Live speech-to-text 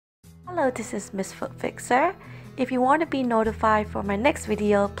Hello, this is Miss Foot Fixer. If you want to be notified for my next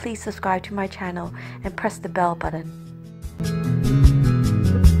video, please subscribe to my channel and press the bell button.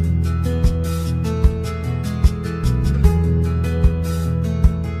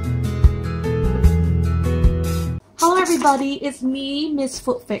 Hello everybody, it's me, Miss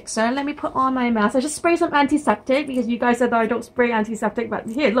Foot Fixer. Let me put on my mask. I just sprayed some antiseptic because you guys said that I don't spray antiseptic, but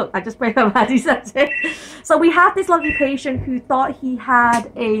here, look, I just sprayed some antiseptic. So we have this lovely patient who thought he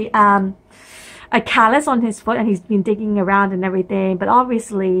had a callus on his foot and he's been digging around and everything, but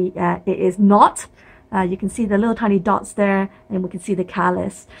obviously it is not. You can see the little tiny dots there and we can see the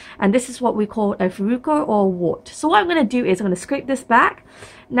callus. And this is what we call a verruca or wart. So what I'm going to do is I'm going to scrape this back.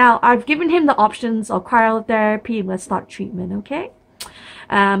 Now I've given him the options of cryotherapy. I'm going to start treatment, okay?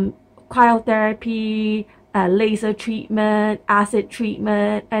 Cryotherapy, laser treatment, acid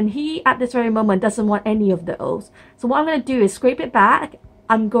treatment, and he at this very moment doesn't want any of those. So what I'm going to do is scrape it back.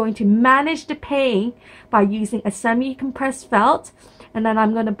 I'm going to manage the pain by using a semi-compressed felt, and then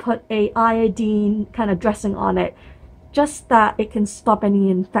I'm going to put a iodine kind of dressing on it, just that it can stop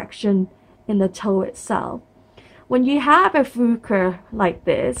any infection in the toe itself. When you have a verruca like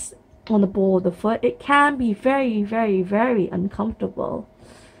this on the ball of the foot, it can be very, very, very uncomfortable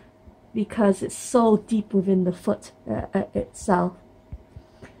because it's so deep within the foot itself.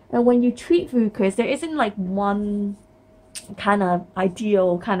 And when you treat verrucas, there isn't like one kind of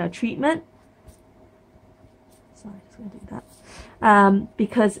ideal kind of treatment. Sorry, just gonna do that.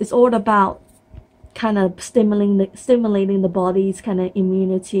 Because it's all about kind of stimulating the body's kind of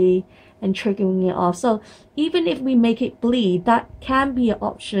immunity and triggering it off. So even if we make it bleed, that can be an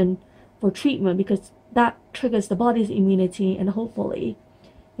option for treatment because that triggers the body's immunity and hopefully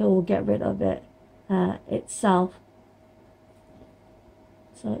it will get rid of it itself.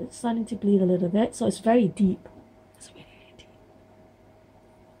 So it's starting to bleed a little bit. So it's very deep. It's really, really deep.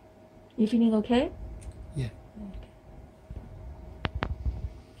 You feeling okay? Yeah. Okay.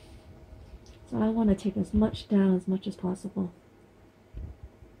 So I want to take as much down as much as possible.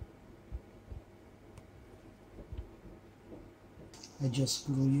 I just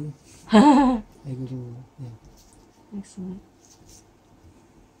glue you. I glue, yeah. Excellent.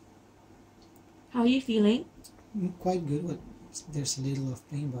 How are you feeling? Quite good, but there's a little of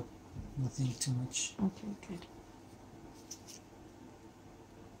pain, but nothing too much. Okay,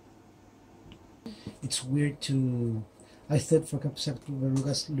 good. It's weird to... I thought for septic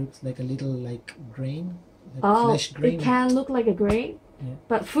verrucas looked like a little like grain, like flesh grain. It can look like a grain, yeah.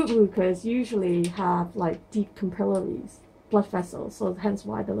 But foot verrucas usually have like deep capillaries, blood vessels, so hence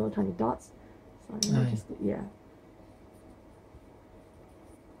why the little tiny dots. So I just, yeah.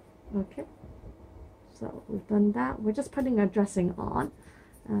 Okay. So we've done that. We're just putting our dressing on.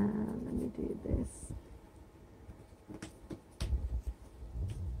 Let me do this.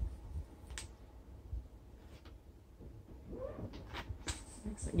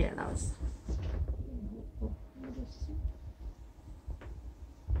 Yeah, that was.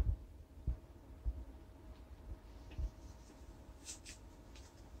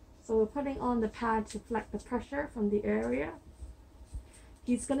 So we're putting on the pad to deflect the pressure from the area.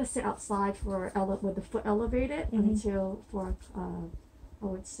 He's gonna sit outside for with the foot elevated until for I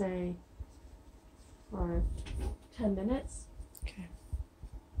would say for 10 minutes. Okay.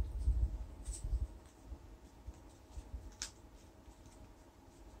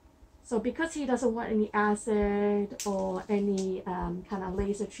 So because he doesn't want any acid or any kind of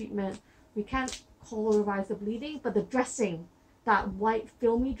laser treatment, we can't cauterize the bleeding, but the dressing, that white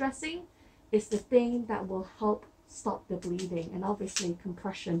filmy dressing, is the thing that will help stop the bleeding, and obviously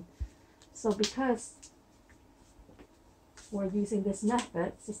compression. So because we're using this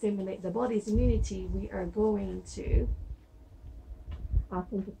method to stimulate the body's immunity, we are going to ask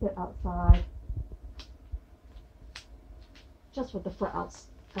him to sit outside just with the foot out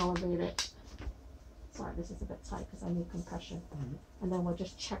elevated. Sorry, this is a bit tight because I need compression. And then we'll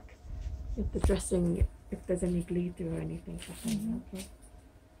just check if the dressing, if there's any bleed through or anything. Okay.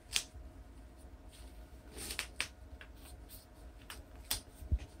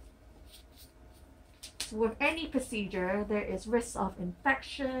 So with any procedure, there is risk of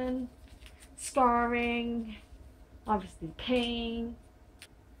infection, scarring, obviously pain.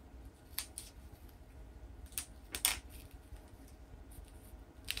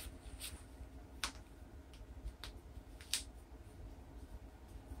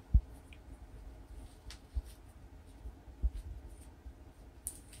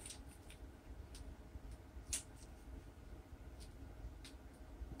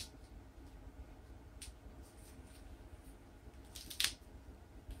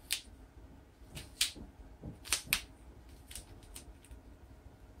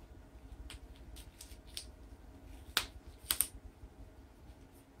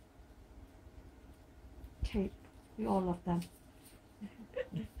 tape. We all love them.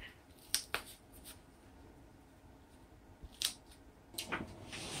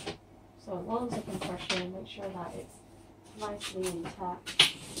 So loads of compression, make sure that it's nicely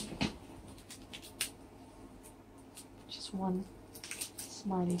intact. Just one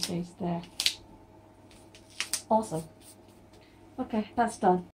smiley face there. Awesome. Okay, that's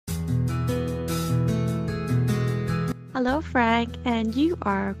done. Hello Frank, and you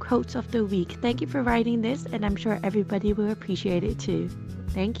are quotes of the week. Thank you for writing this, and I'm sure everybody will appreciate it too.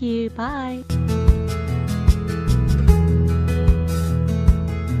 Thank you. Bye.